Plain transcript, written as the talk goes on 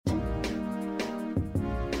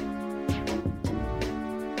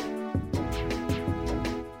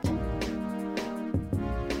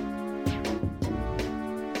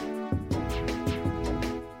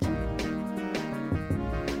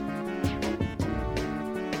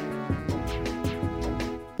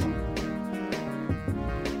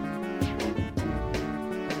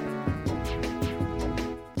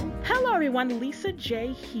everyone, Lisa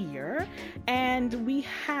J here, and we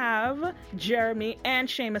have Jeremy and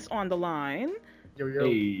Seamus on the line. Yo, yo.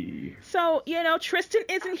 Hey. So, Tristan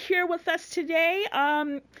isn't here with us today.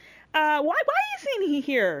 Why isn't he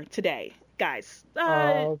here today, guys?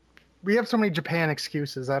 We have so many Japan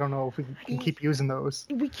excuses. I don't know if we can keep using those.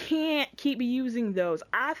 We can't keep using those.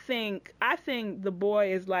 I think the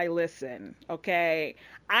boy is like, listen, okay,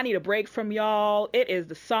 I need a break from y'all. It is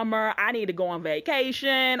the summer. I need to go on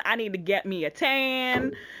vacation. I need to get me a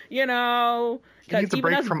tan, He needs a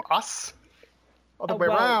break from us? Other way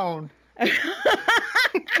around.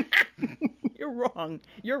 You're wrong.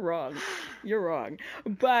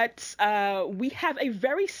 But we have a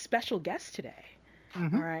very special guest today.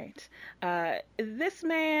 Mm-hmm. All right. This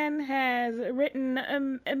man has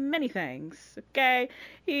written many things. Okay,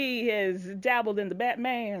 he has dabbled in the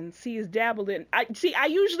Batmans. He has dabbled in. I'm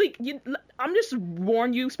just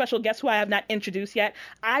warn you, special guests who I have not introduced yet.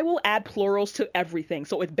 I will add plurals to everything.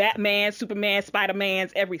 So it's Batman, Superman,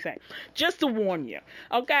 Spider-Man's, everything. Just to warn you.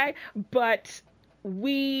 Okay, but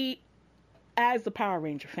we, as the Power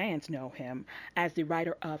Ranger fans, know him as the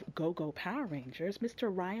writer of Go-Go Power Rangers, Mr.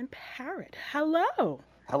 Ryan Parrott. Hello.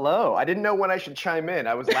 Hello. I didn't know when I should chime in.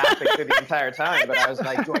 I was laughing through the entire time, but I was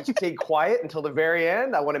like, do I stay quiet until the very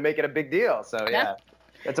end? I want to make it a big deal. So, yeah.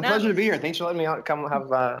 It's a pleasure to be here. Thanks for letting me come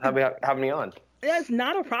have me on. That's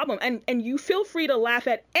not a problem. And you feel free to laugh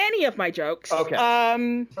at any of my jokes. Okay.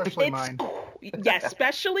 Especially mine. Yes,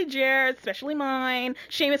 especially Jared, especially mine.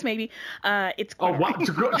 Seamus, maybe. It's quite what?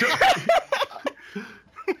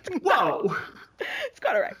 Whoa. It's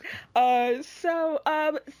quite all right. So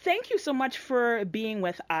thank you so much for being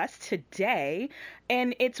with us today.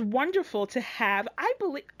 And it's wonderful to have, I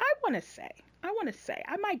want to say,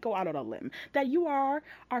 I might go out on a limb, that you are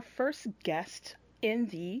our first guest in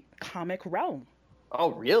the comic realm.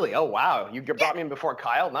 Oh, really? Oh, wow. You brought me in before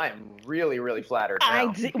Kyle, and I am really, really flattered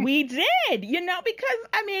now. We did,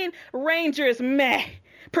 because, Rangers, meh.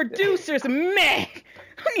 Producers, meh.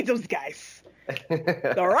 Who needs those guys?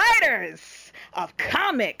 The writers of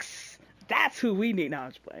comics. That's who we need. No,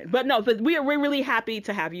 I'm just playing. But no, we're really happy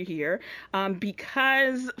to have you here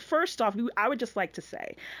because, first off, I would just like to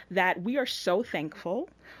say that we are so thankful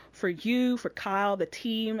for you, for Kyle, the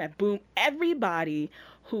team at Boom, everybody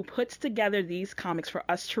who puts together these comics for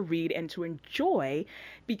us to read and to enjoy,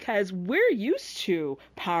 because we're used to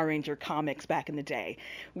Power Ranger comics back in the day.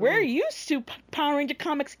 We're used to Power Ranger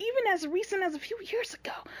comics even as recent as a few years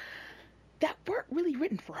ago that weren't really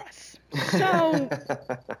written for us. So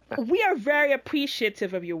we are very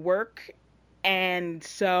appreciative of your work, and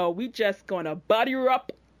so we just gonna butter you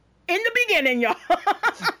up in the beginning, y'all.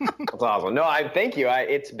 That's awesome. No, thank you.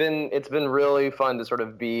 It's been really fun to sort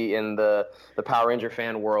of be in the Power Ranger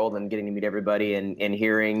fan world and getting to meet everybody and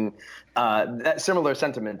hearing that similar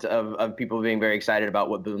sentiment of people being very excited about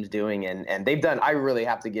what Boom's doing, and they've done. I really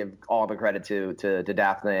have to give all the credit to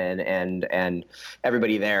Daphne and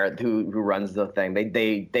everybody there who runs the thing.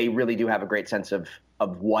 They really do have a great sense of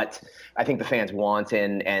what I think the fans want,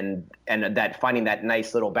 and that finding that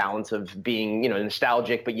nice little balance of being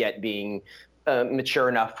nostalgic but yet being mature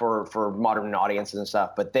enough for modern audiences and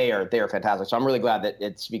stuff. But they are fantastic. So I'm really glad that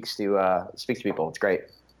it speaks to people. It's great.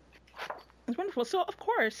 It's wonderful. So of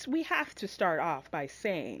course we have to start off by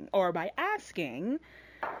saying, or by asking,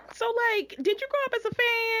 so did you grow up as a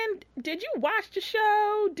fan? Did you watch the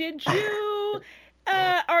show? Did you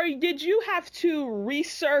or did you have to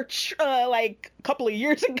research a couple of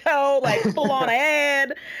years ago, full on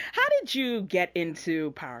ad? How did you get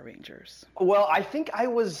into Power Rangers? Well, I think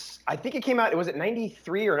it came out, was it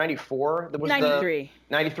 93 or 94? 93.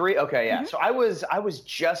 93? Okay, yeah. Mm-hmm. So I was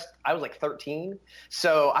 13.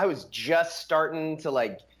 So I was just starting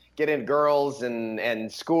to get in girls and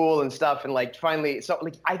school and stuff, and finally, so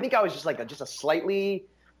I think I was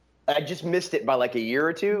I just missed it by a year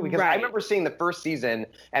or two, because I remember seeing the first season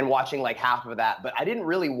and watching half of that, but I didn't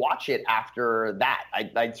really watch it after that.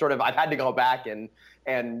 I've had to go back and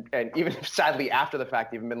even sadly after the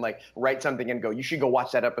fact, even been write something and go, you should go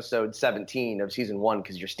watch that episode 17 of season 1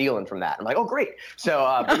 because you're stealing from that. I'm like, oh great.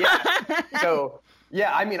 So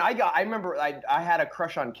yeah, I remember I had a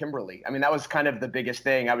crush on Kimberly. That was kind of the biggest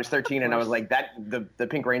thing. I was 13 and I was like, the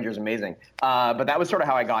Pink Ranger is amazing. But that was sort of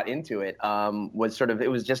how I got into it. I was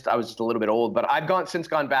just a little bit old, but I've since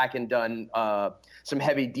gone back and done some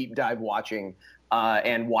heavy deep dive watching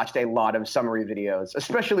and watched a lot of summary videos,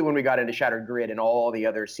 especially when we got into Shattered Grid and all the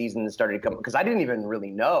other seasons started to come, because I didn't even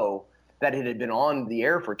really know that it had been on the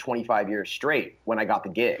air for 25 years straight when I got the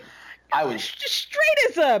gig. I was straight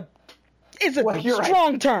is a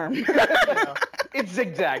strong term. It's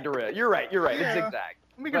zigzagged. You're right. It's zigzag.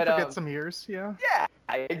 We can forget some years, yeah. Yeah,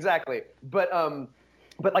 exactly. But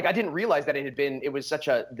like I didn't realize that it had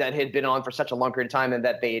been on for such a long period of time, and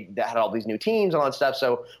that that had all these new teams and all that stuff.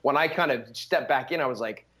 So when I kind of stepped back in, I was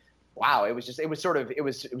like, wow, it was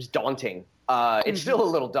daunting. It's still a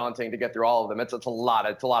little daunting to get through all of them. It's a lot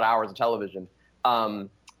of hours of television.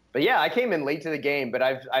 But yeah, I came in late to the game, but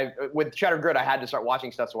I've with Shattered Grid, I had to start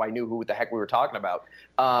watching stuff so I knew who the heck we were talking about.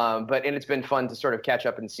 But it's been fun to sort of catch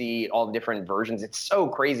up and see all the different versions. It's so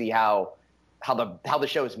crazy how the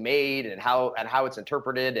show is made and how it's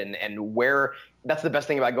interpreted and where. That's the best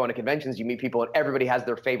thing about going to conventions. You meet people and everybody has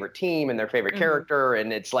their favorite team and their favorite character,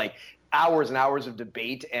 and it's like hours and hours of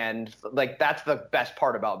debate, and like that's the best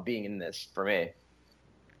part about being in this for me.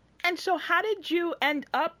 And so how did you end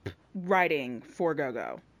up writing for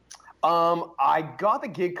GoGo? I got the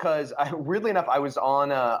gig because, weirdly enough, I was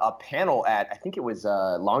on a panel at, I think it was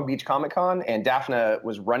Long Beach Comic Con, and Daphne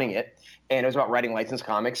was running it, and it was about writing licensed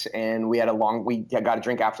comics, and we got a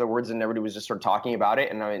drink afterwards, and everybody was just sort of talking about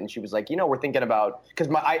it, and she was like, we're thinking about, because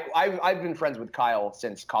I've been friends with Kyle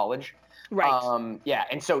since college. Right. Yeah,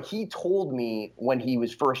 and so he told me when he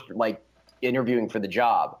was first, like, interviewing for the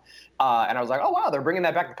job. And I was like, oh, wow, they're bringing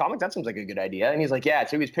that back to comics? That seems like a good idea. And he's like, yeah.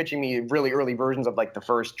 So he was pitching me really early versions of like the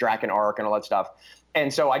first Draken arc and all that stuff.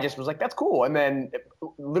 And so I just was like, that's cool. And then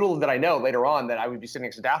little did I know later on that I would be sitting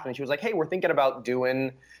next to Daphne, and she was like, hey, we're thinking about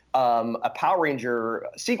doing a Power Ranger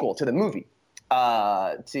sequel to the movie.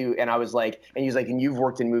 And I was like, and he's like, and you've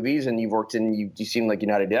worked in movies and you seem like you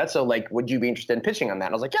know how to do that. So like, would you be interested in pitching on that?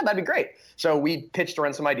 And I was like, yeah, that'd be great. So we pitched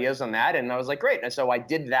around some ideas on that, and I was like, great. And so I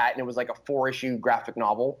did that, and it was like a 4-issue graphic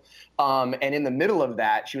novel. And in the middle of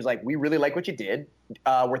that, she was like, we really like what you did.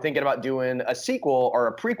 We're thinking about doing a sequel or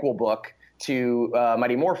a prequel book to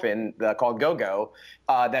Mighty Morphin called Go-Go.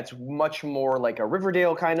 That's much more like a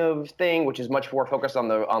Riverdale kind of thing, which is much more focused on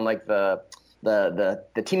the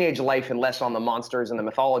teenage life and less on the monsters and the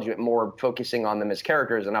mythology, but more focusing on them as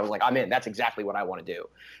characters. And I was like, I'm in. That's exactly what I want to do.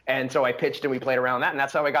 And so I pitched and we played around that, and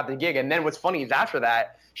that's how I got the gig. And then what's funny is after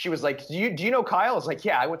that, she was like, do you know Kyle? I was like,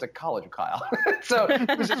 yeah, I went to college with Kyle. So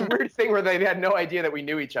it was this weird thing where they had no idea that we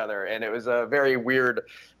knew each other, and it was a very weird.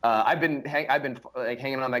 I've been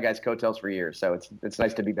hanging on that guy's coattails for years, so it's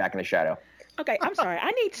nice to be back in the shadow. Okay, I'm sorry.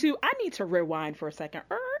 I need to rewind for a second.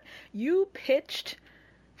 You pitched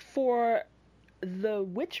for the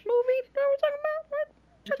which movie that we're talking about? Right?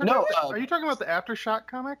 No, are you talking about the Aftershock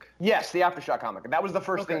comic? Yes, the Aftershock comic. That was the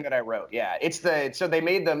first thing that I wrote. Yeah, so they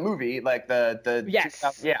made the movie like the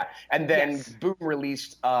yes, yeah, and then Boom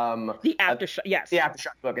released the Aftershock, the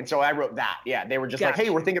Aftershock book, and so I wrote that. Yeah, they were just like,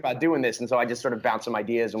 hey, we're thinking about doing this, and so I just sort of bounced some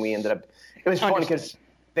ideas, and we ended up. It was fun because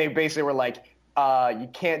they basically were like, you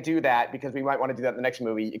can't do that because we might want to do that in the next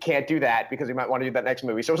movie. You can't do that because we might want to do that next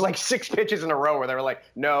movie. So it was like 6 pitches in a row where they were like,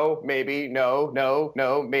 no, maybe, no,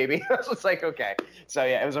 maybe. I was just like, okay. So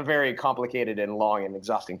yeah, it was a very complicated and long and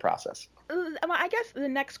exhausting process. I guess the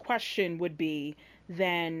next question would be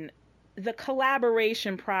then the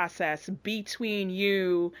collaboration process between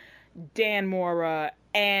you, Dan Mora,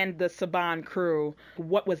 and the Saban crew.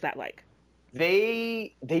 What was that like?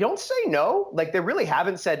 They don't say no. Like, they really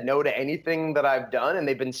haven't said no to anything that I've done, and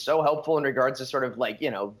they've been so helpful in regards to sort of like,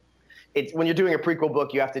 it's when you're doing a prequel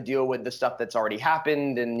book, you have to deal with the stuff that's already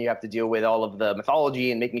happened, and you have to deal with all of the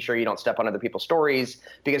mythology and making sure you don't step on other people's stories,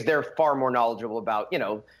 because they're far more knowledgeable about,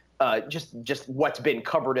 just what's been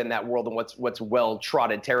covered in that world and what's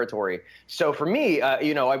well-trodden territory. So for me,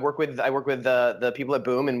 I work with the people at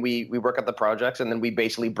Boom, and we work at the projects, and then we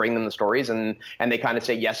basically bring them the stories, and they kind of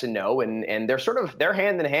say yes and no, and they're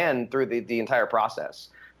hand in hand through the entire process.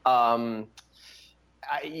 I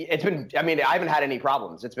haven't had any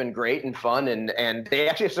problems. It's been great and fun, and they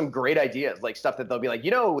actually have some great ideas, like stuff that they'll be like,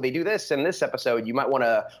 they do this in this episode, you might want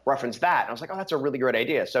to reference that. And I was like, oh, that's a really great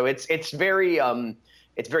idea. So it's very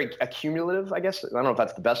accumulative, I guess. I don't know if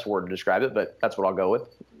that's the best word to describe it, but that's what I'll go with.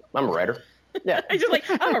 I'm a writer. Yeah. I'm just like,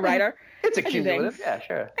 I'm a writer. It's accumulative. Yeah,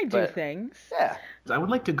 sure. I do things. Yeah. I would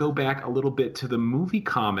like to go back a little bit to the movie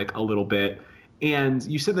comic a little bit. And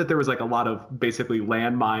you said that there was like a lot of basically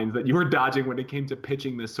landmines that you were dodging when it came to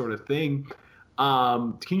pitching this sort of thing.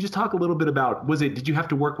 Can you just talk a little bit about, did you have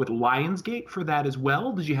to work with Lionsgate for that as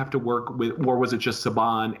well? Did you have to work with, or was it just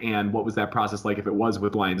Saban? And what was that process like if it was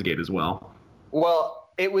with Lionsgate as well? Well,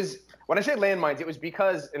 it was, when I say landmines, it was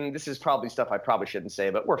because, and this is probably stuff I probably shouldn't say,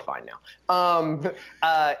 but we're fine now,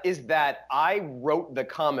 is that I wrote the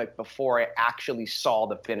comic before I actually saw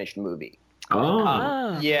the finished movie.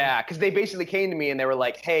 Oh. Yeah, because they basically came to me and they were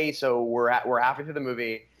like, hey, so we're halfway through the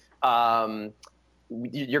movie.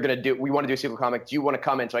 We want to do a sequel comic. Do you want to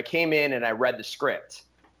come in? So I came in and I read the script.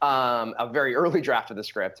 a very early draft of the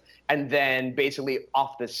script. And then basically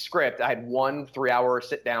off the script, I had 1 3-hour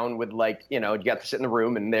sit down with you got to sit in the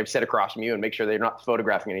room and they've sit across from you and make sure they're not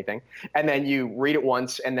photographing anything. And then you read it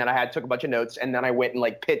once, and then I took a bunch of notes, and then I went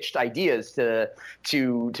and pitched ideas to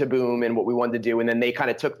Boom and what we wanted to do. And then they kind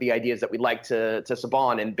of took the ideas that we'd like to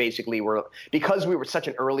Saban, and basically because we were such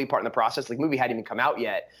an early part in the process, the movie hadn't even come out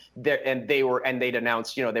yet. They'd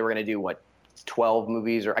announced, they were going to do 12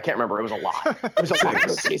 movies, or I can't remember. It was a lot. It was a lot.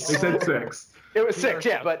 They said 6. It was 6,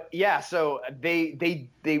 yeah. But yeah, so they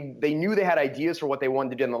knew they had ideas for what they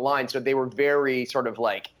wanted to do in the line. So they were very sort of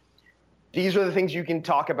these are the things you can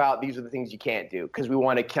talk about. These are the things you can't do, because we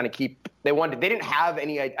want to kind of keep. They didn't have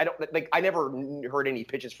any. I never heard any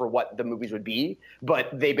pitches for what the movies would be, but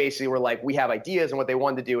they basically were we have ideas and what they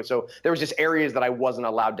wanted to do. So there was just areas that I wasn't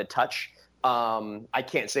allowed to touch. I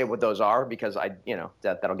can't say what those are because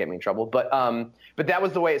that'll get me in trouble. But that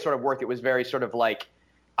was the way it sort of worked. It was very sort of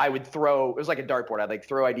I would throw, it was like a dartboard. I'd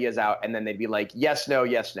throw ideas out, and then they'd be yes, no,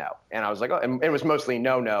 yes, no. And I was oh, and it was mostly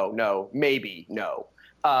no, no, no, maybe, no.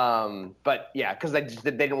 But yeah, because they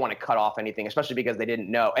didn't want to cut off anything, especially because they didn't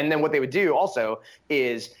know. And then what they would do also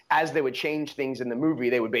is, as they would change things in the movie,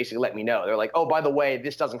 they would basically let me know. They're oh, by the way,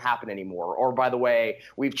 this doesn't happen anymore, or by the way,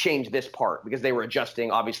 we've changed this part, because they were adjusting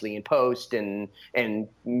obviously in post and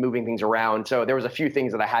moving things around. So there was a few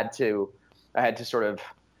things that I had to sort of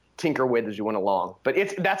tinker with as you went along. But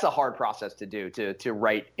that's a hard process to do, to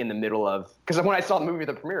write in the middle of, because when I saw the movie at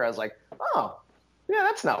the premiere, I was oh, yeah,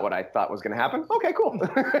 that's not what I thought was going to happen. Okay, cool.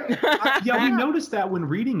 Yeah, we noticed that when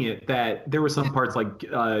reading it, that there were some parts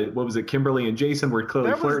what was it, Kimberly and Jason were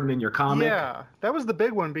clearly flirting in your comic. Yeah, that was the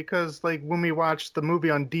big one, because when we watched the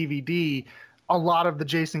movie on DVD, a lot of the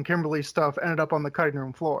Jason Kimberly stuff ended up on the cutting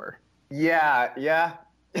room floor. Yeah. Yeah.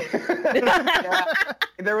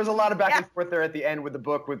 There was a lot of back and forth there at the end with the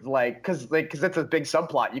book, with because that's a big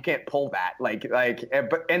subplot. You can't pull that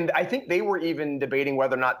and I think they were even debating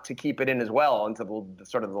whether or not to keep it in as well until the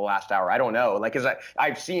sort of the last hour. I don't know, because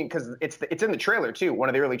I've seen, because it's in the trailer too. One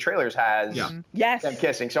of the early trailers has them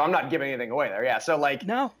kissing, so I'm not giving anything away there. Yeah, so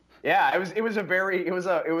no. Yeah,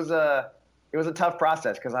 it was a tough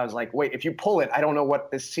process, because I was wait, if you pull it, I don't know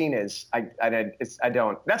what this scene is. I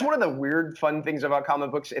don't. That's one of the weird, fun things about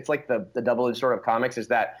comic books. It's the double-edged sword of comics, is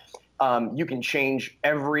that you can change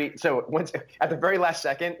once at the very last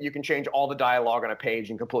second, you can change all the dialogue on a page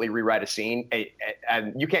and completely rewrite a scene,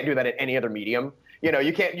 and you can't do that in any other medium.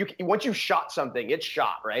 You can't. Once you've shot something, it's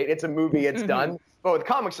shot, right? It's a movie, it's done. But with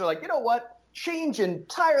comics, they're you know what? Change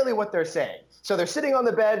entirely what they're saying. So they're sitting on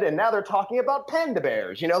the bed, and now they're talking about panda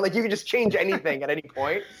bears. You can just change anything at any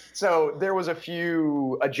point. So there was a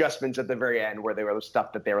few adjustments at the very end where they were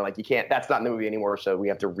stuff that they were you can't. That's not in the movie anymore. So we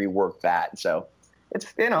have to rework that. So it's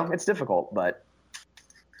it's difficult, but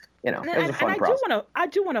it was a fun process. I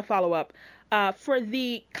do want to follow up for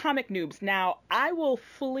the comic noobs. Now, I will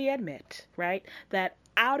fully admit, right, that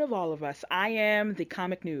out of all of us, I am the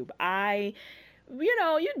comic noob.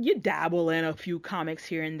 You dabble in a few comics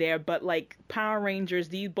here and there, but Power Rangers,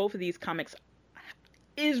 both of these comics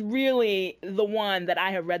is really the one that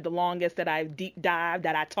I have read the longest, that I've deep dived,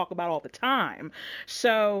 that I talk about all the time.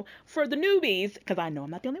 So for the newbies, because I know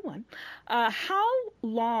I'm not the only one, how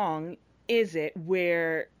long is it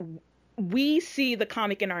where we see the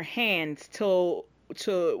comic in our hands to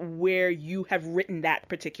where you have written that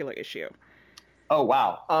particular issue? Oh,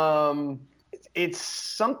 wow. It's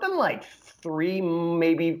something like 3,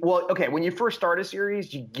 maybe. Well, okay, when you first start a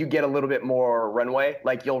series, you get a little bit more runway.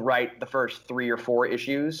 You'll write the first 3 or 4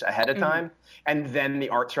 issues ahead of time, and then the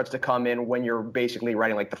art starts to come in when you're basically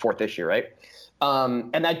writing the 4th issue, right?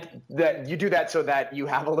 And that you do that so that you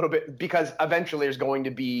have a little bit, because eventually there's going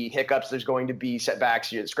to be hiccups, there's going to be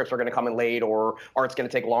setbacks, scripts are going to come in late, or art's going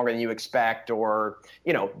to take longer than you expect, or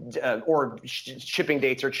shipping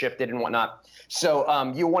dates are shifted and whatnot.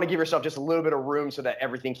 So you want to give yourself just a little bit of room so that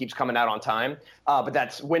everything keeps coming out on time. But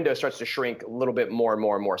that window starts to shrink a little bit more and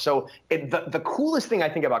more and more. So the coolest thing I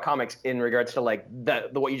think about comics in regards to the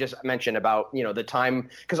what you just mentioned about the time,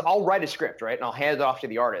 because I'll write a script, right, and I'll hand it off to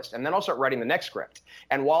the artist, and then I'll start writing the next script.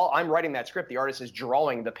 And while I'm writing that script, the artist is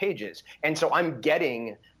drawing the pages. And so I'm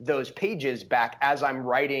getting those pages back as I'm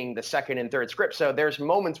writing the second and third script. So there's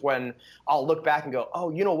moments when I'll look back and go, oh,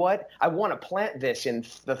 you know what? I want to plant this in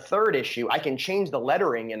the 3rd issue. I can change the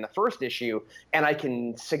lettering in the 1st issue, and I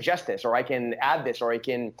can suggest this, or I can add this, or I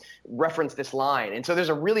can reference this line. And so there's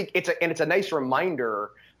it's a nice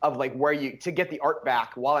reminder of like where to get the art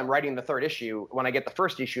back while I'm writing the third issue. When I get the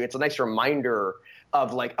first issue, it's a nice reminder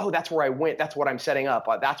of like, oh, that's where I went. That's what I'm setting up.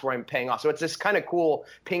 That's where I'm paying off. So it's this kind of cool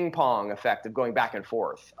ping pong effect of going back and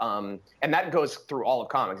forth. And that goes through all of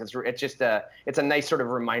comics. It's just it's a nice sort of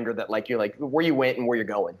reminder that like, you're like where you went and where you're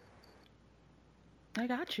going. I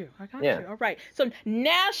got you. You. All right. So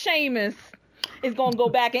now Seamus is going to go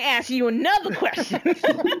back and ask you another question.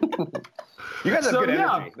 You guys have good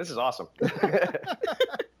energy. This is awesome.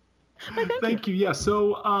 Thank you. Yeah.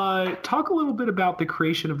 So talk a little bit about the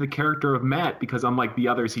creation of the character of Matt, because unlike the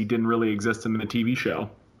others, he didn't really exist in the TV show.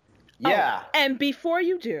 Yeah. Oh, and before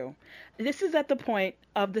you do, this is at the point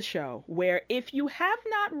of the show where if you have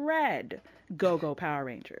not read Go-Go Power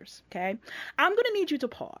Rangers, okay, I'm going to need you to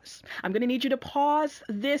pause. I'm going to need you to pause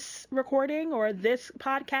this recording or this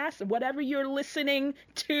podcast, whatever you're listening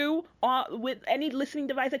to with any listening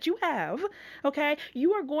device that you have, okay?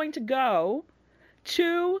 You are going to go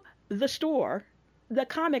to the store, the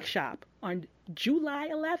comic shop, on July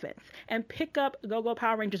 11th and pick up Go-Go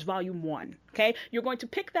Power Rangers Volume 1, okay? You're going to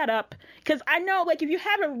pick that up because I know, like, if you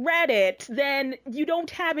haven't read it, then you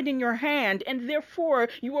don't have it in your hand, and therefore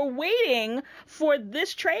you are waiting for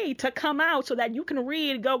this trade to come out so that you can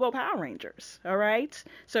read Go-Go Power Rangers, all right?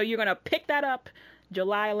 So you're going to pick that up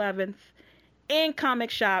July 11th in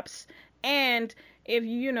comic shops, and if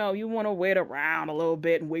you want to wait around a little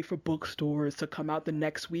bit and wait for bookstores to come out the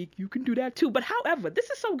next week, you can do that too. But however, this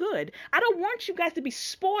is so good. I don't want you guys to be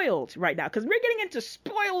spoiled right now because we're getting into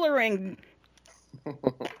spoilering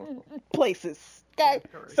places. Okay?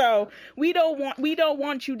 So we don't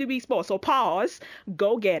want you to be spoiled. So pause,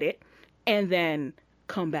 go get it, and then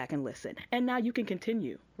come back and listen. And now you can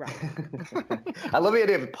continue. Right. I love the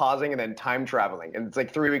idea of pausing and then time traveling, and it's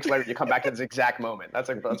like 3 weeks later you come back to this exact moment. That's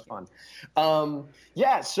fun.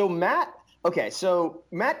 Yeah. So Matt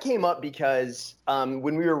came up because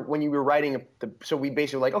when you were writing so we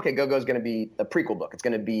basically were like, okay, Go-Go's going to be a prequel book. It's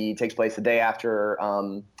going to takes place the day after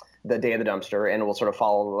the Day of the Dumpster, and we'll sort of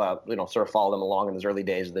follow them along in those early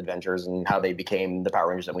days of the adventures and how they became the Power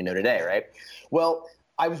Rangers that we know today, right? Well,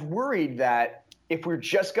 I was worried that if we're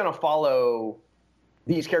just going to follow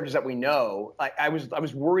these characters that we know, I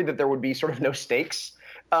was worried that there would be sort of no stakes,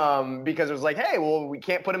 because it was like, hey, well, we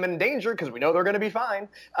can't put them in danger because we know they're going to be fine.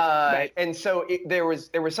 Right. And so there was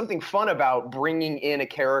something fun about bringing in a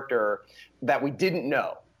character that we didn't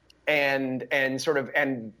know, and so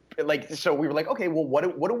we were like, okay, well,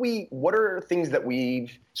 what are things that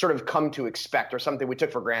we've sort of come to expect or something we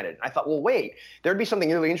took for granted? And I thought, well, wait, there'd be something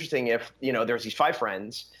really interesting if there's these 5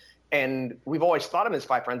 friends. And we've always thought of them as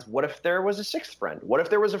 5 friends. What if there was a 6th friend? What if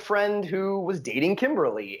there was a friend who was dating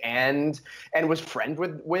Kimberly and was friends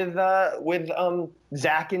with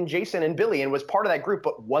Zach and Jason and Billy and was part of that group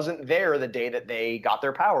but wasn't there the day that they got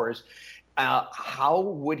their powers? How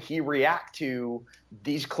would he react to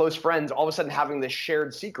these close friends all of a sudden having this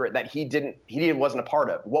shared secret that he wasn't a part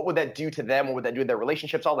of? What would that do to them? What would that do to their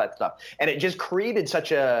relationships? All that stuff. And it just created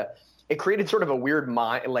it created sort of a weird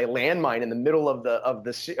landmine in the middle of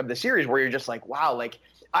the series where you're just like, wow, like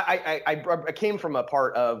I came from a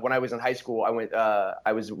part of when I was in high school.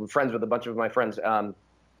 I was friends with a bunch of my friends.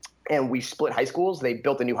 And we split high schools. They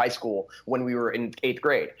built a new high school when we were in 8th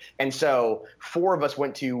grade. And so 4 of us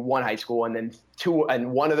went to one high school, and then 2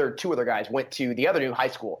 other guys went to the other new high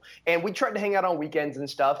school. And we tried to hang out on weekends and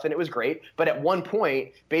stuff, and it was great. But at one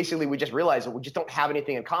point, basically, we just realized that we just don't have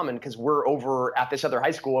anything in common because we're over at this other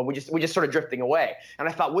high school, and we just sort of drifting away. And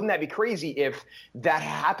I thought, wouldn't that be crazy if that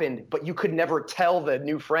happened, but you could never tell the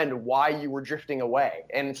new friend why you were drifting away?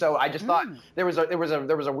 And so I just thought there was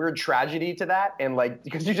a weird tragedy to that, and like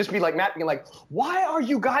because you just be like Matt being like, why do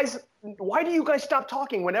you guys stop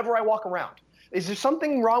talking whenever I walk around? Is there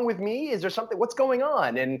something wrong with me? Is there something? What's going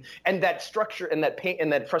on? And that structure and that pain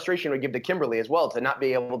and that frustration would give to Kimberly as well, to not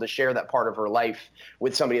be able to share that part of her life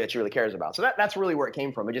with somebody that she really cares about. So that's really where it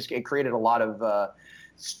came from. It created a lot of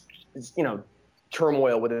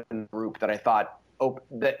turmoil within the group that I thought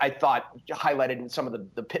highlighted some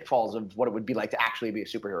of the pitfalls of what it would be like to actually be a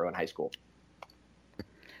superhero in high school.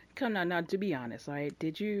 Come on, now, to be honest, right?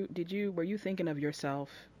 Were you thinking of yourself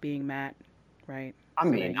being Matt, right? I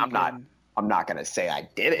mean, I'm not going to say I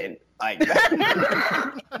didn't. Like,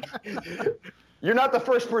 you're not the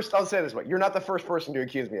first person. I'll say it this way: you're not the first person to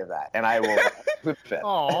accuse me of that, and I will.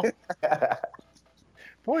 Aw.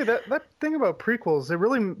 Boy, that thing about prequels, it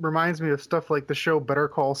really reminds me of stuff like the show Better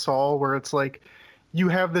Call Saul, where it's like you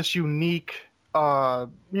have this unique,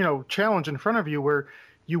 challenge in front of you where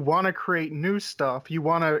you want to create new stuff. You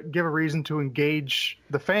want to give a reason to engage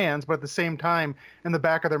the fans, but at the same time, in the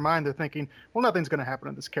back of their mind, they're thinking, well, nothing's going to happen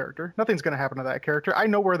to this character. Nothing's going to happen to that character. I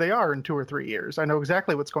know where they are in 2 or 3 years. I know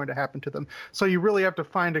exactly what's going to happen to them. So you really have to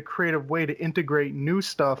find a creative way to integrate new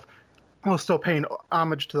stuff while still paying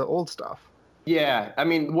homage to the old stuff. Yeah, I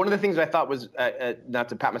mean, one of the things I thought was, not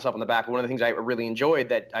to pat myself on the back, but one of the things I really enjoyed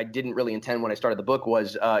that I didn't really intend when I started the book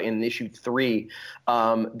was in issue 3,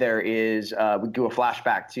 there is, we do a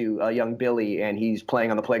flashback to young Billy, and he's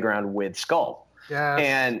playing on the playground with Skull. Yeah.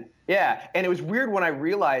 And yeah, and it was weird when I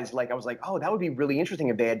realized, like, I was like, oh, that would be really interesting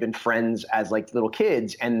if they had been friends as like little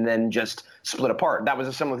kids and then just split apart. That was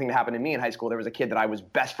a similar thing that happened to me in high school. There was a kid that I was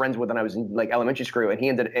best friends with when I was in like elementary school, and he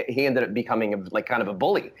ended up becoming like kind of a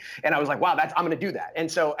bully. And I was like, wow, I'm going to do that. And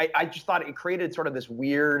so I just thought it created sort of this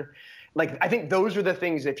weird, like, I think those are the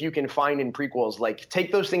things, if you can find in prequels, like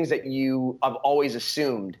take those things that you have always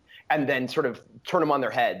assumed and then sort of turn them on their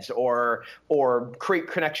heads, or create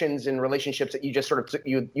connections and relationships that you just sort of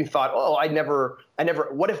you thought, oh, I never.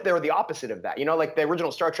 What if they were the opposite of that? You know, like the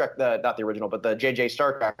original Star Trek, not the original, but the JJ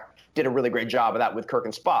Star Trek did a really great job of that with Kirk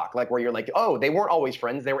and Spock. Like where you're like, oh, they weren't always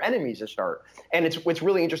friends; they were enemies to start. And it's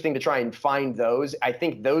really interesting to try and find those. I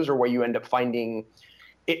think those are where you end up finding.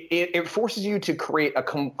 It forces you to create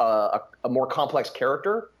a more complex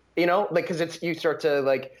character. You know, like, because you start to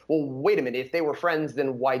like, well, wait a minute, if they were friends,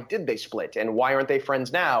 then why did they split? And why aren't they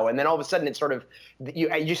friends now? And then all of a sudden it's sort of, you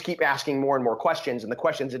just keep asking more and more questions, and the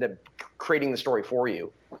questions end up creating the story for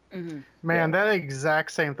you. Mm-hmm. Man, that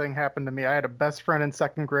exact same thing happened to me. I had a best friend in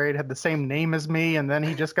 2nd grade, had the same name as me, and then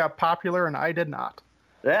he just got popular and I did not.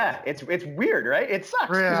 Yeah, it's weird, right? It sucks.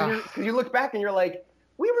 Because you look back and you're like,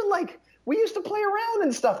 we used to play around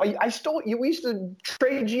and stuff. We used to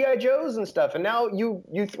trade G.I. Joes and stuff, and now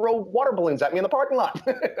you throw water balloons at me in the parking lot.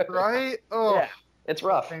 Right? Oh, yeah, it's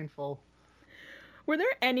rough. Painful. Were there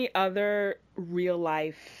any other real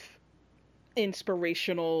life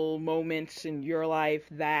inspirational moments in your life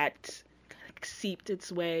that seeped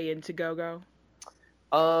its way into Go-Go?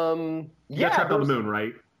 You got trapped on the moon,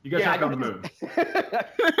 right? You got trapped on the moon.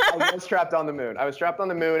 I was trapped on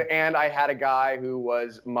the moon. And I had a guy who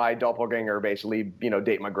was my doppelganger, basically,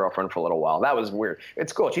 date my girlfriend for a little while. That was weird.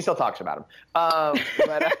 It's cool. She still talks about him.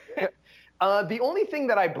 But the only thing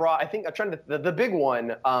that I brought, I think, the big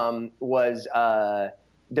one was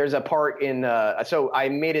there's a part in. So I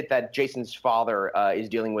made it that Jason's father is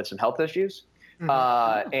dealing with some health issues.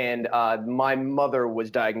 Mm-hmm. And my mother was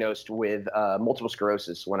diagnosed with multiple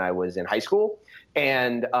sclerosis when I was in high school.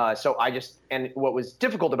 And so and what was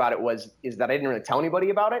difficult about it is that I didn't really tell anybody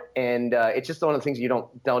about it. And it's just one of the things you don't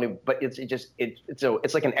tell anybody, but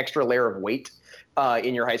it's like an extra layer of weight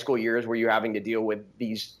in your high school years where you're having to deal with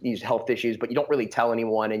these health issues, but you don't really tell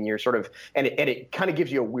anyone, and you're sort of, and it kind of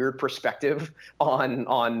gives you a weird perspective on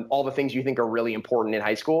all the things you think are really important in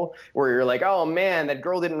high school, where you're like, oh man, that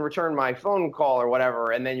girl didn't return my phone call or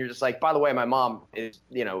whatever. And then you're just like, by the way, my mom is,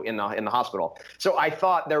 in the hospital. So I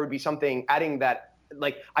thought there would be something adding that.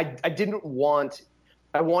 Like I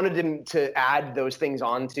wanted them to add those things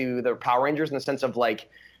onto the Power Rangers in the sense of like,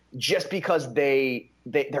 just because they're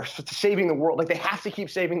saving the world, like they have to keep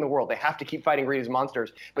saving the world, they have to keep fighting Rita's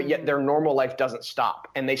monsters, but yet their normal life doesn't stop,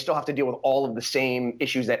 and they still have to deal with all of the same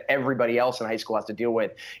issues that everybody else in high school has to deal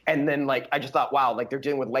with. And then like I just thought, wow, like they're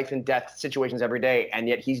dealing with life and death situations every day, and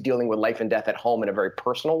yet he's dealing with life and death at home in a very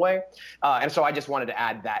personal way. And so I just wanted to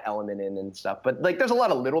add that element in and stuff. But like there's a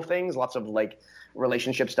lot of little things, lots of like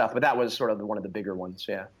relationship stuff, but that was sort of one of the bigger ones.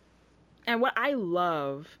 Yeah. And what I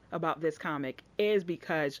love about this comic is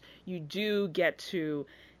because you do get to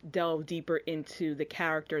delve deeper into the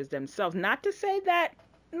characters themselves. Not to say that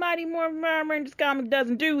Mighty Morphin Power Rangers comic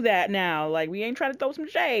doesn't do that now. Like, we ain't trying to throw some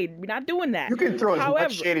shade. We're not doing that. You can throw as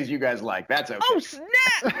much shade as you guys like. That's okay. Oh, snap!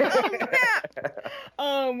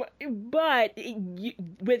 But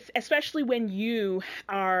especially when you're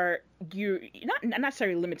not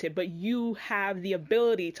necessarily limited, but you have the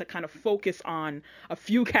ability to kind of focus on a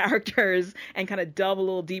few characters and kind of delve a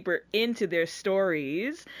little deeper into their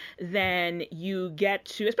stories, then you get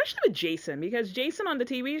to, especially with Jason, because Jason on the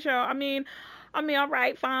TV show, I mean, all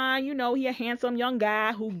right, fine. He a handsome young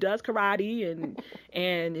guy who does karate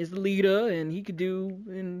and is the leader, and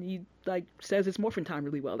he like says it's morphin time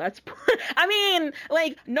really well. That's, I mean,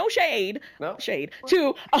 like no shade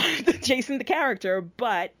to Jason the character,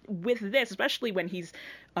 but with this, especially when he's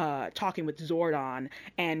talking with Zordon,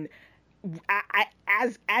 and I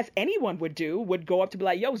as anyone would go up to be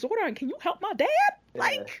like, yo, Zordon, can you help my dad?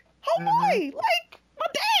 Like, oh boy, like. My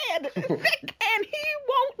dad is sick and he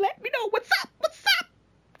won't let me know what's up.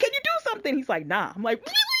 Can you do something? He's like, nah. I'm like,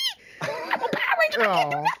 really? I'm a Power Ranger. I can't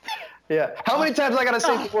do nothing. Yeah. How many times I gotta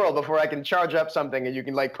save the world before I can charge up something and you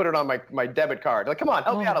can like put it on my debit card? Like, come on,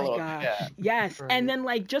 help me out a little. Gosh. Yeah. Yes. Right. And then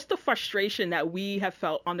like just the frustration that we have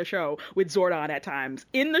felt on the show with Zordon at times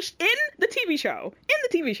in the TV show.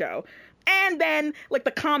 And then like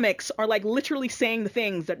the comics are like literally saying the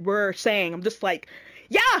things that we're saying. I'm just like,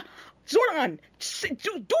 yeah, Zordon,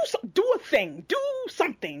 do a thing, do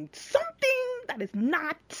something that is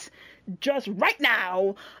not just right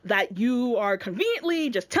now that you are conveniently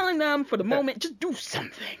just telling them for the moment. Just do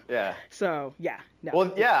something. Yeah. So yeah. No.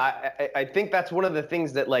 Well, yeah, I think that's one of the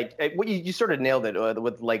things that like what you sort of nailed it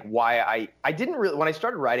with like why I didn't really, when I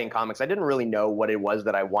started writing comics, I didn't really know what it was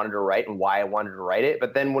that I wanted to write and why I wanted to write it.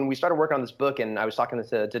 But then when we started working on this book and I was talking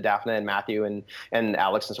to Daphne and Matthew and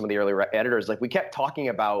Alex and some of the early editors, like we kept talking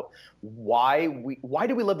about why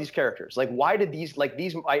do we love these characters? Like why did these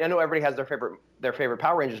I know everybody has their favorite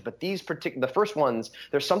Power Rangers, but the first ones,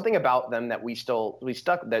 there's something about them that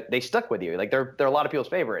they stuck with you. Like they're a lot of people's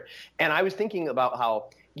favorite. And I was thinking about how,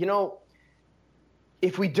 you know,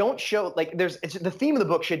 if we don't show like the theme of the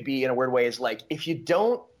book should be in a weird way is like if you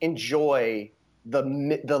don't enjoy the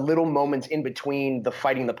little moments in between the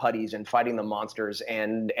fighting the putties and fighting the monsters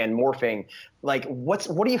and morphing, like what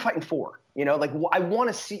are you fighting for? You know, like I want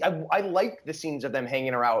to see. I like the scenes of them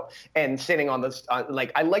hanging around and standing on this.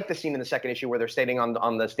 Like I like the scene in the second issue where they're standing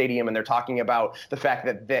on the stadium and they're talking about the fact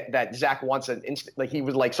that Zach wants like he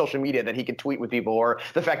was like social media that he could tweet with people, or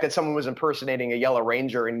the fact that someone was impersonating a Yellow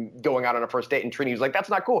Ranger and going out on a first date and Trini was like, that's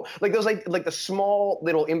not cool. Like those like the small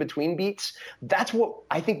little in between beats. That's what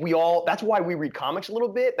I think that's why we read comics a little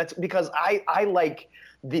bit. That's because I like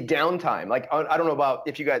the downtime. Like I don't know about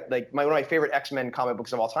if you got like one of my favorite X-Men comic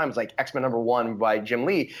books of all time is like X-Men #1 by Jim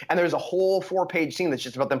Lee, and there's a whole 4-page scene that's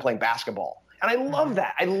just about them playing basketball, and I love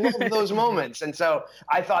that. I love those moments, and so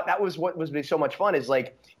I thought that was what was so much fun. Is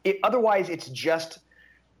like otherwise it's just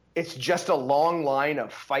a long line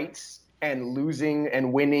of fights and losing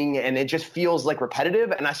and winning, and it just feels like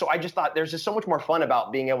repetitive. And so I just thought there's just so much more fun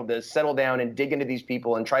about being able to settle down and dig into these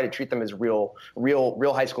people and try to treat them as real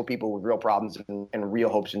high school people with real problems and real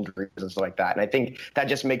hopes and dreams and stuff like that. And I think that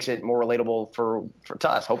just makes it more relatable to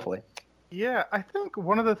us, hopefully. Yeah, I think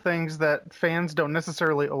one of the things that fans don't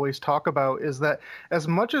necessarily always talk about is that as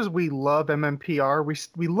much as we love MMPR,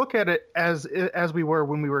 we look at it as we were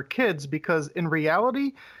when we were kids, because in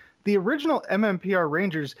reality, the original MMPR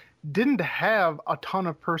Rangers didn't have a ton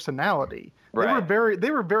of personality. Right.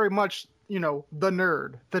 They were very much, you know, the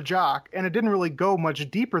nerd, the jock, and it didn't really go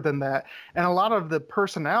much deeper than that. And a lot of the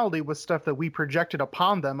personality was stuff that we projected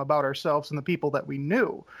upon them about ourselves and the people that we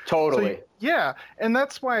knew. Totally. So, yeah, and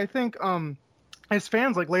that's why I think as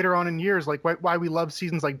fans, like later on in years, like why we love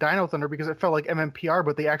seasons like Dino Thunder, because it felt like MMPR,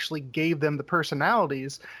 but they actually gave them the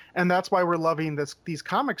personalities, and that's why we're loving these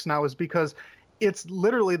comics now, is because it's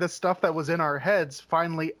literally the stuff that was in our heads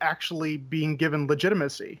finally actually being given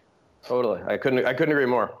legitimacy. Totally. I couldn't agree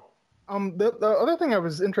more. The other thing I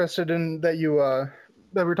was interested in that we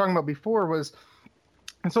were talking about before was,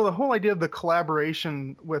 and so the whole idea of the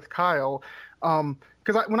collaboration with Kyle,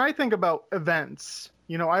 because when I think about events,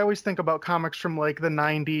 you know, I always think about comics from like the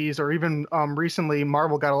 90s, or even recently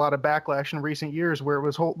Marvel got a lot of backlash in recent years where it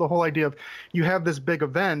was the whole idea of you have this big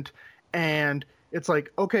event and it's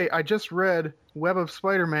like, okay, I just read Web of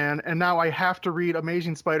Spider-Man, and now I have to read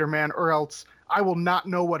Amazing Spider-Man, or else I will not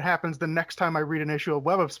know what happens the next time I read an issue of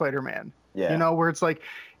Web of Spider-Man. Yeah. You know, where it's like,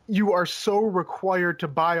 you are so required to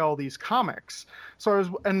buy all these comics.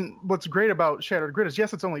 And what's great about Shattered Grid is,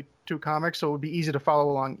 yes, it's only 2 comics, so it would be easy to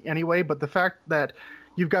follow along anyway, but the fact that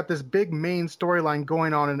you've got this big main storyline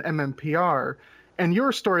going on in MMPR, and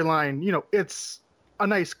your storyline, you know, it's a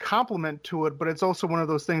nice complement to it, but it's also one of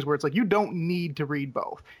those things where it's like you don't need to read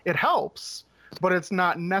both. It helps, but it's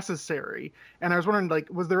not necessary. And I was wondering, like,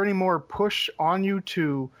 was there any more push on you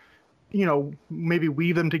to, you know, maybe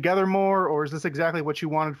weave them together more, or is this exactly what you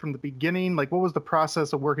wanted from the beginning? Like, what was the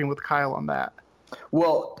process of working with Kyle on that?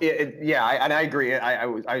 Well, yeah, I agree. I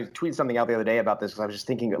tweeted something out the other day about this because I was just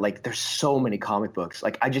thinking, like, there's so many comic books.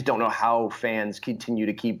 Like, I just don't know how fans continue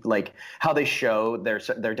to keep, like, how they show their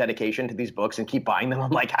dedication to these books and keep buying them.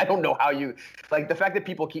 I'm like, I don't know how you, like, the fact that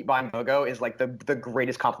people keep buying Go is like the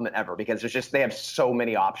greatest compliment ever, because they have so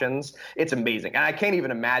many options. It's amazing. And I can't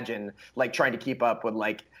even imagine, like, trying to keep up with,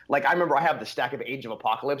 like I remember I have the stack of Age of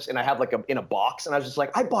Apocalypse, and I have like in a box, and I was just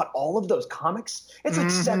like, I bought all of those comics. It's like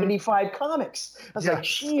 75 comics. I was like,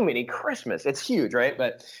 Jiminy Christmas. It's huge, right?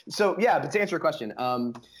 But so, yeah, but to answer your question,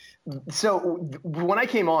 so when I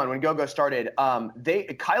came on, when Go-Go started,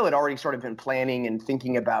 Kyle had already sort of been planning and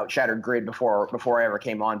thinking about Shattered Grid before I ever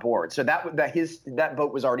came on board. So that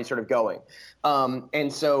boat was already sort of going. And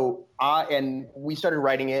we started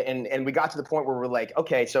writing it, and we got to the point where we're like,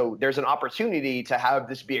 okay, so there's an opportunity to have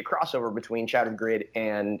this be a crossover between Shattered Grid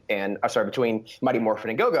between Mighty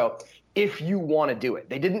Morphin and Go-Go. If you want to do it.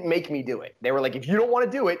 They didn't make me do it. They were like, if you don't want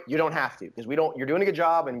to do it, you don't have to, because you're doing a good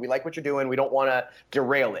job and we like what you're doing. We don't want to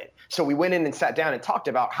derail it. So we went in and sat down and talked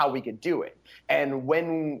about how we could do it. And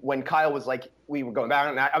when Kyle was like, we were going back,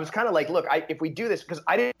 and I was kind of like, look, if we do this, because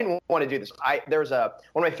I didn't want to do this. One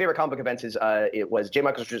of my favorite comic book events is it was J.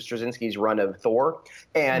 Michael Straczynski's run of Thor,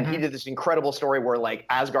 and he did this incredible story where like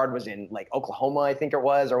Asgard was in like Oklahoma, I think it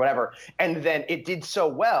was, or whatever, and then it did so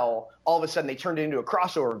well, all of a sudden they turned it into a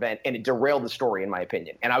crossover event, and it derailed the story, in my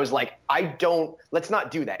opinion. And I was like, let's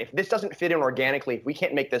not do that. If this doesn't fit in organically, if we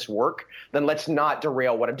can't make this work, then let's not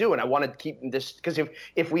derail what I'm doing. I want to keep this, because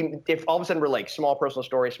if all of a sudden we're like small personal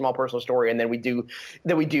story, and then we do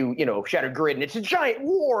Shattered Grid, and it's a giant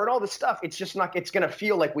war and all this stuff, it's just not, it's going to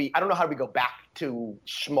feel like I don't know how we go back to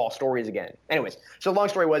small stories again. Anyways, so long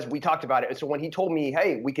story was, we talked about it. So when he told me,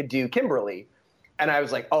 hey, we could do Kimberly, and I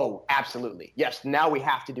was like, oh, absolutely. Yes, now we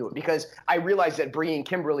have to do it, because I realized that bringing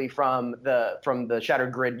Kimberly from the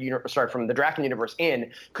Shattered Grid from the Draken universe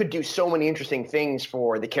in could do so many interesting things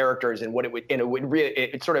for the characters, and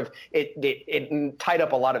it tied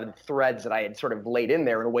up a lot of the threads that I had sort of laid in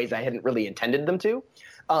there in ways I hadn't really intended them to.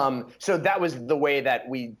 So that was the way that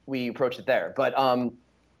we approached it there.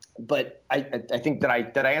 But I think did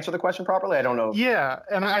I answer the question properly? I don't know. Yeah,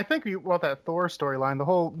 and I think that Thor storyline,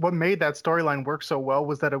 what made that storyline work so well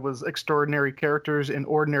was that it was extraordinary characters in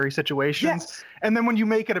ordinary situations. Yes. And then when you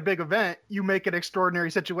make it a big event, you make it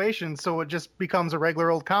extraordinary situations, so it just becomes a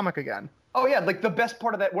regular old comic again. Oh yeah, like the best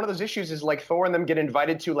part of that, one of those issues is like Thor and them get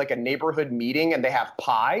invited to like a neighborhood meeting, and they have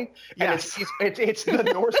pie, and it's the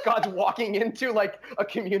Norse gods walking into like a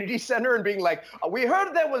community center and being like, we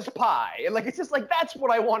heard there was pie, and like it's just like, that's what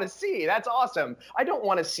I want to see. That's awesome. I don't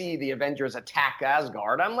want to see the Avengers attack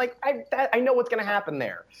Asgard. I'm like, I know what's going to happen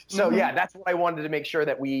there. So yeah, that's what I wanted to make sure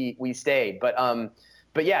that we stayed.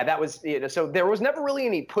 But yeah, that was so there was never really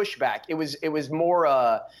any pushback. It was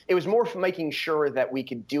more for making sure that we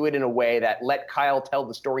could do it in a way that let Kyle tell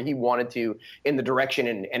the story he wanted to in the direction,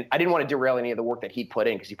 and I didn't want to derail any of the work that he put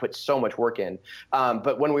in, because he put so much work in.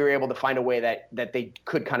 But when we were able to find a way that they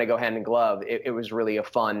could kind of go hand in glove, it was really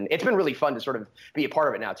it's been really fun to sort of be a part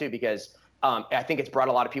of it now too, because I think it's brought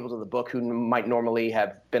a lot of people to the book who might normally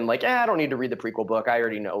have been like, I don't need to read the prequel book. I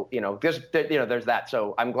already know, there's that.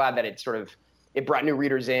 So I'm glad that it brought new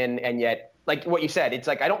readers in, and yet, like what you said, it's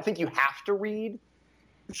like, I don't think you have to read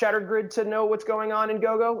Shattered Grid to know what's going on in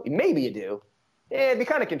Go-Go. Maybe you do. It'd be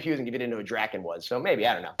kind of confusing if you didn't know who Draken was, so maybe,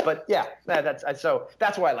 I don't know. But yeah, that's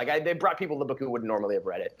why they brought people to the book who wouldn't normally have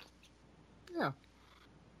read it. Yeah.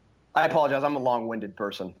 I apologize. I'm a long-winded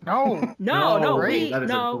person. No, that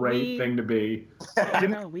is a great thing to be.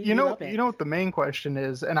 You know what the main question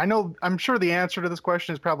is, and I'm sure the answer to this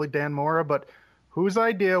question is probably Dan Mora, but whose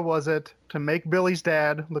idea was it to make Billy's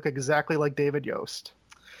dad look exactly like David Yost?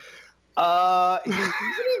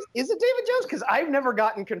 Is it David Yost? Because I've never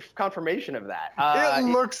gotten confirmation of that. It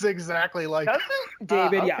looks exactly like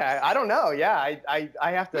David. Okay. Yeah, I don't know. Yeah, I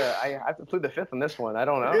have to plead the fifth on this one. I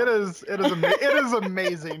don't know. It is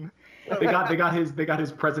amazing. They got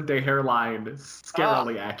his present day hairline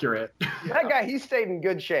scarily accurate. That guy, he stayed in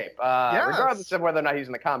good shape, regardless of whether or not he's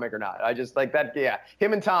in the comic or not. I just like that. Yeah,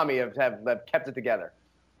 him and Tommy have kept it together.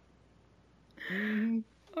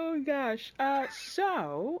 Oh gosh.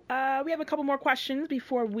 So we have a couple more questions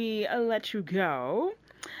before we let you go,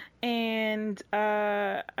 and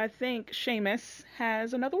I think Seamus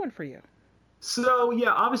has another one for you. So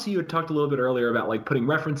yeah, obviously you had talked a little bit earlier about like putting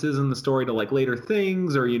references in the story to like later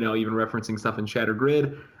things, or even referencing stuff in Shattered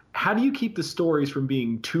Grid. How do you keep the stories from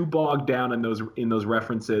being too bogged down in those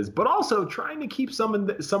references, but also trying to keep some of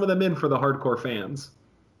them in for the hardcore fans?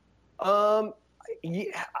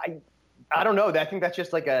 Yeah, I don't know. I think that's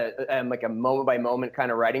just like a moment by moment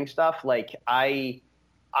kind of writing stuff. Like I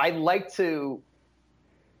like to.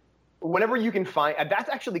 Whenever you can find, that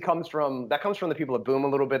actually comes from the people at Boom a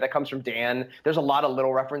little bit. That comes from Dan. There's a lot of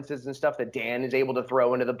little references and stuff that Dan is able to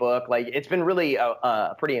throw into the book. Like it's been really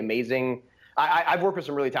pretty amazing. I've worked with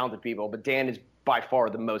some really talented people, but Dan by far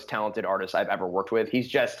the most talented artist I've ever worked with.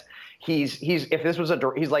 He's if this was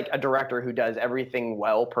he's like a director who does everything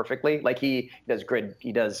well perfectly. Like he does great,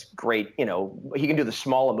 he can do the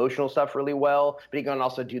small emotional stuff really well, but he can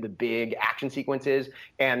also do the big action sequences.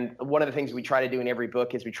 And one of the things we try to do in every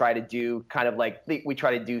book is we try to do kind of like we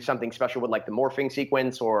try to do something special with like the morphing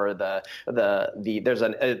sequence, or there's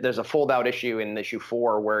a fold out issue in issue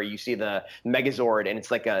 4 where you see the Megazord and it's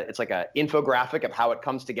like a infographic of how it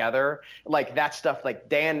comes together. Like that stuff, like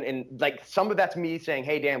Dan, and like some of that's me saying,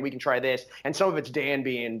 hey Dan, we can try this, and some of it's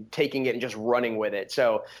Dan taking it and just running with it.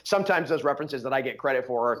 So sometimes those references that I get credit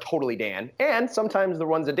for are totally Dan, and sometimes the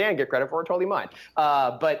ones that Dan get credit for are totally mine.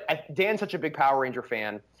 But Dan's such a big Power Ranger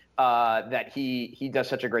fan that he does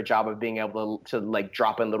such a great job of being able to like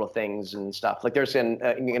drop in little things and stuff. Like there's in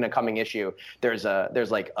a coming issue, there's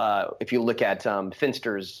like if you look at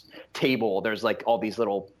Finster's table, there's like all these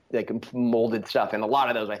little like molded stuff, and a lot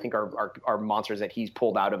of those I think are monsters that he's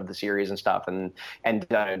pulled out of the series and stuff, and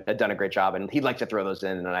done a great job. And he'd like to throw those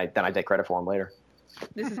in, and I take credit for them later.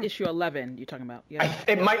 This is issue 11 you're talking about. Yeah.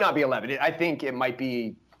 It might not be 11. I think it might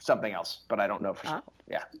be something else, but I don't know for sure.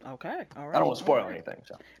 Yeah. Okay. All right. I don't want to spoil anything.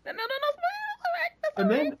 So. No.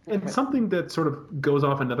 And something that sort of goes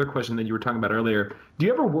off another question that you were talking about earlier. Do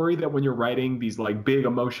you ever worry that when you're writing these like big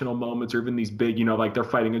emotional moments, or even these big, like they're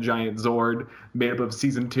fighting a giant Zord made up of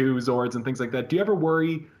season 2 Zords and things like that? Do you ever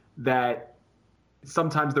worry that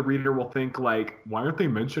sometimes the reader will think like, why aren't they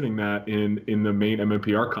mentioning that in the main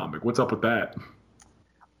MMPR comic? What's up with that?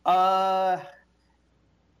 I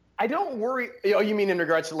don't worry. Oh, you mean in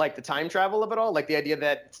regards to like the time travel of it all? Like the idea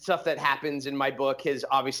that stuff that happens in my book is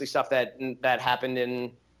obviously stuff that happened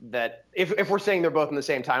in that. If we're saying they're both in the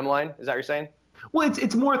same timeline, is that what you're saying? Well,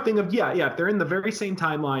 it's more a thing of yeah. If they're in the very same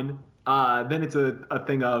timeline, then it's a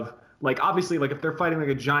thing of like obviously like if they're fighting like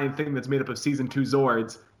a giant thing that's made up of season 2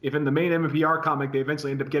 Zords. If in the main MMPR comic they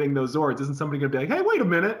eventually end up getting those Zords, isn't somebody going to be like, hey, wait a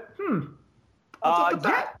minute, what's up with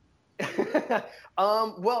that?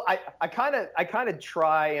 Well, I kind of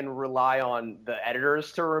try and rely on the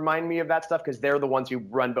editors to remind me of that stuff, because they're the ones who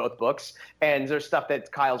run both books, and there's stuff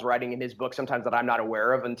that Kyle's writing in his book sometimes that I'm not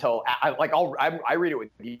aware of until I read it with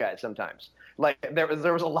you guys sometimes. Like there was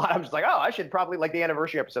a lot. I'm just like, oh, I should probably, like the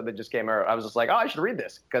anniversary episode that just came out. I was just like, oh, I should read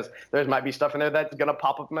this because there might be stuff in there that's gonna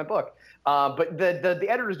pop up in my book. But the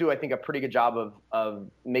editors do, I think, a pretty good job of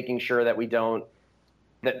making sure that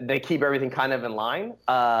that they keep everything kind of in line.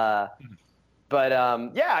 But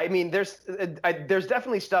yeah, I mean, there's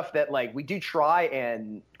definitely stuff that like we do try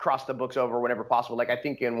and cross the books over whenever possible. Like I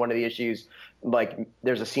think in one of the issues, like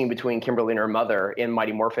there's a scene between Kimberly and her mother in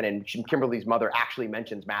Mighty Morphin, and Kimberly's mother actually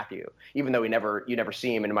mentions Matthew, even though you never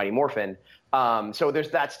see him in Mighty Morphin. So there's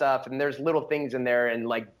that stuff, and there's little things in there, and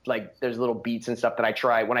like there's little beats and stuff that I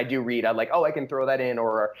try when I do read. I'm like, oh, I can throw that in,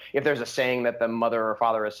 or if there's a saying that the mother or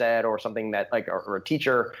father has said, or something that like, or a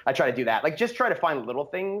teacher, I try to do that. Like just try to find little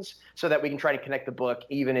things so that we can try to connect the book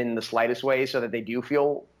even in the slightest way, so that they do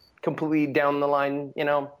feel completely down the line,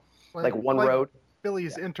 like one road.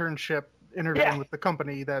 Billy's internship interviewing with the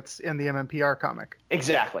company that's in the MMPR comic.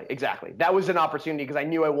 Exactly. That was an opportunity because I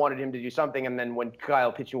knew I wanted him to do something, and then when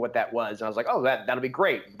Kyle pitched me what that was, and I was like, oh, that'll be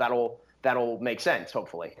great. That'll make sense,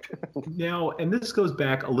 hopefully. Now, and this goes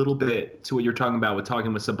back a little bit to what you're talking about with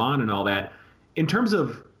talking with Saban and all that. In terms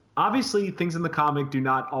of, obviously, things in the comic do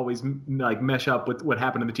not always like mesh up with what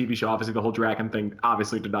happened in the TV show. Obviously, the whole Draken thing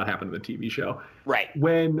obviously did not happen in the TV show. Right.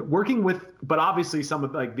 When working with, but obviously some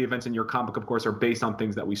of like the events in your comic, of course, are based on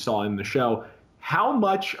things that we saw in the show. How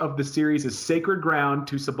much of the series is sacred ground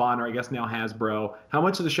to Saban, or I guess now Hasbro? How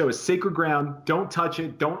much of the show is sacred ground? Don't touch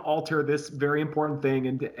it. Don't alter this very important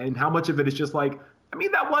thing. And how much of it is just like, I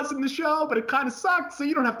mean, that was in the show, but it kind of sucked, so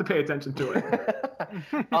you don't have to pay attention to it.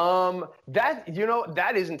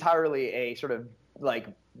 That is entirely a sort of like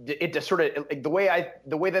it just sort of like the way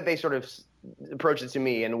that they sort of approach it to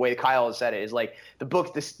me, and the way Kyle has said it is like the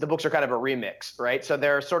books are kind of a remix, right? So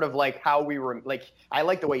they're sort of like how we were like. I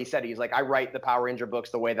like the way he said it. He's like, I write the Power Ranger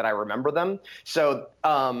books the way that I remember them. So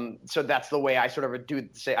that's the way I sort of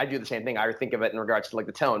I do the same thing. I think of it in regards to like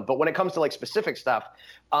the tone. But when it comes to like specific stuff,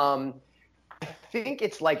 I think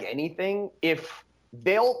it's like anything. If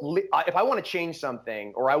I want to change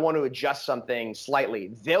something or I want to adjust something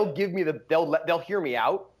slightly, they'll hear me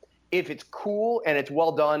out. If it's cool and it's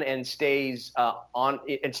well done and stays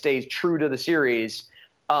true to the series,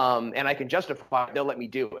 and I can justify it, they'll let me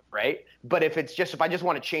do it, right? But if I just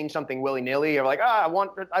want to change something willy-nilly, or like, I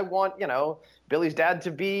want Billy's dad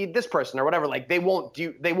to be this person or whatever, like they won't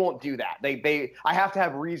do that. I have to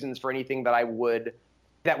have reasons for anything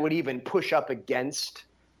that would even push up against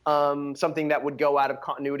something that would go out of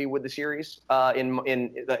continuity with the series. But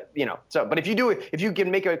if you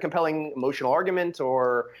can make a compelling emotional argument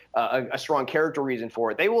or a strong character reason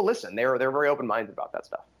for it, they will listen. They're very open-minded about that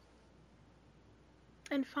stuff.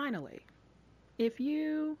 And finally, if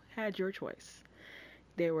you had your choice,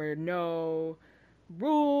 there were no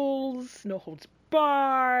rules, no holds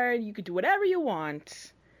barred, you could do whatever you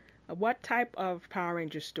want, what type of Power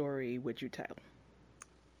Ranger story would you tell?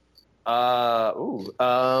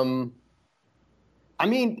 I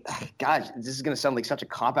mean, gosh, this is going to sound like such a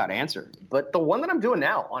cop-out answer, but the one that I'm doing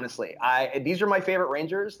now, honestly, these are my favorite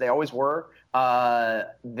Rangers. They always were. And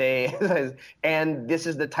this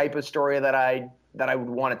is the type of story that I would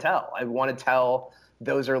want to tell. I want to tell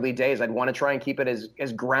those early days. I'd want to try and keep it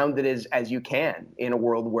as grounded as you can in a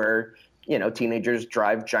world where, teenagers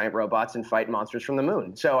drive giant robots and fight monsters from the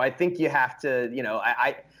moon. So I think you have to,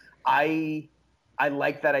 I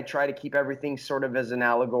like that I try to keep everything sort of as an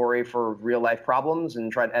allegory for real life problems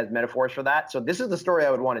and try as metaphors for that. So this is the story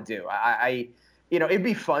I would want to do. It'd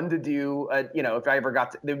be fun to do, if I ever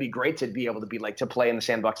got to, it'd be great to be able to be like, to play in the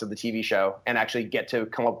sandbox of the TV show and actually get to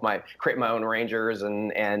come up with create my own Rangers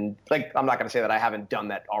and like, I'm not going to say that I haven't done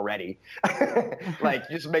that already. Like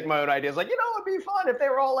just make my own ideas. Like, it'd be fun if they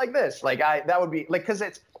were all like this. Like that would be like, cause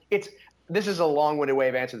this is a long-winded way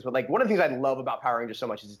of answering this, but like one of the things I love about Power Rangers so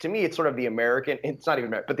much is, to me, it's sort of the American, it's not even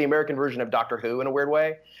American, but the American version of Doctor Who in a weird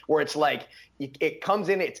way, where it's like, it comes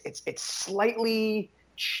in, it's slightly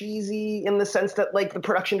cheesy in the sense that like the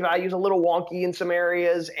production value is a little wonky in some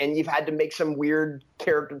areas, and you've had to make some weird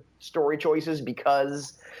character story choices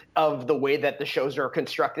because of the way that the shows are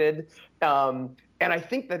constructed. And I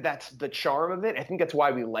think that that's the charm of it. I think that's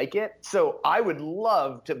why we like it. So I would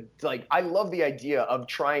love to, I love the idea of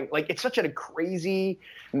trying, it's such a crazy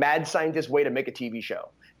mad scientist way to make a TV show.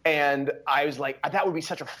 And I was like, that would be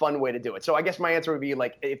such a fun way to do it. So I guess my answer would be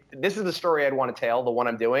if this is the story I'd want to tell, the one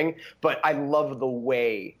I'm doing, but I love the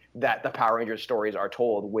way that the Power Rangers stories are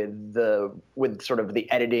told with sort of the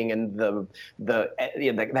editing and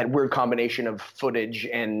that weird combination of footage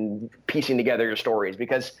and piecing together your stories,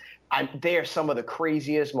 because they are some of the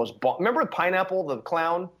craziest, remember Pineapple the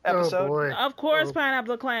Clown episode? Oh, boy. Of course,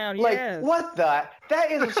 Pineapple the Clown, yes. What the? That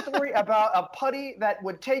is a story about a putty that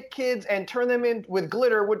would take kids and turn them into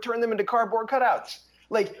cardboard cutouts.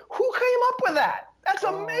 Like, who came up with that? That's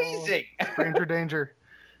amazing. Ranger Danger.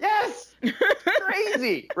 Yes.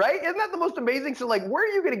 Crazy, right? Isn't that the most amazing? So where are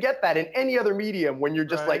you going to get that in any other medium when you're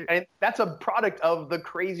just and that's a product of the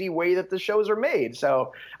crazy way that the shows are made.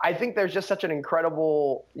 So I think there's just such an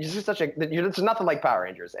incredible, it's nothing like Power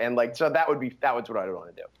Rangers. And so that was what I would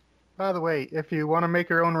want to do. By the way, if you want to make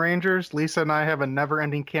your own Rangers, Lisa and I have a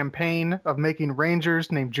never-ending campaign of making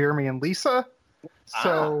Rangers named Jeremy and Lisa.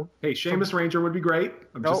 So, hey, Seamus Ranger would be great.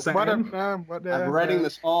 I'm just saying. I'm writing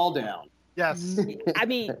this all down. Yes. I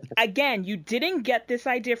mean, again, you didn't get this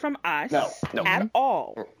idea from us No. at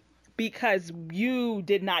all, because you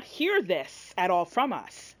did not hear this at all from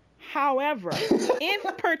us. However,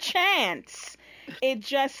 if perchance it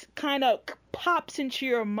just kind of pops into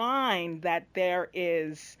your mind that there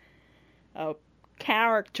is a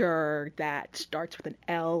character that starts with an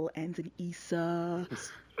L, ends in Issa,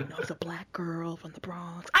 it's a black girl from the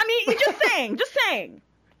Bronx. I mean, just saying.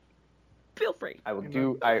 Feel free. I will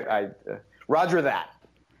do. Roger that.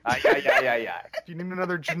 Yeah. If you need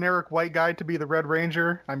another generic white guy to be the Red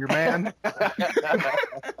Ranger, I'm your man.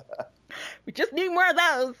 We just need more of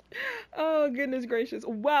those. Oh, goodness gracious.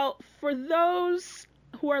 Well, for those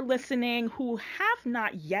who are listening who have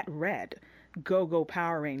not yet read Go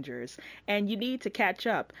Power Rangers, and you need to catch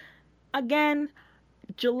up, again,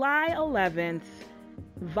 July 11th,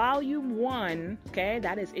 Volume 1, okay,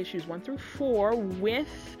 that is issues 1 through 4,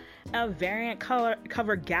 with a variant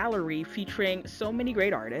cover gallery featuring so many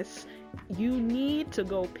great artists. You need to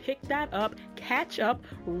go pick that up, catch up,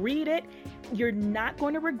 read it. You're not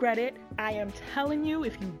going to regret it. I am telling you,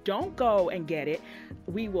 if you don't go and get it,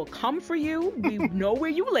 we will come for you. We know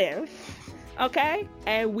where you live, okay?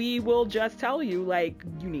 And we will just tell you,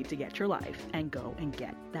 you need to get your life and go and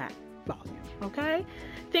get that volume, okay?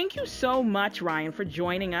 Thank you so much, Ryan, for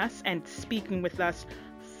joining us and speaking with us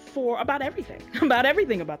about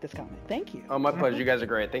everything about this comic. Thank you. Oh, my pleasure. You guys are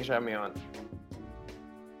great. Thanks for having me on.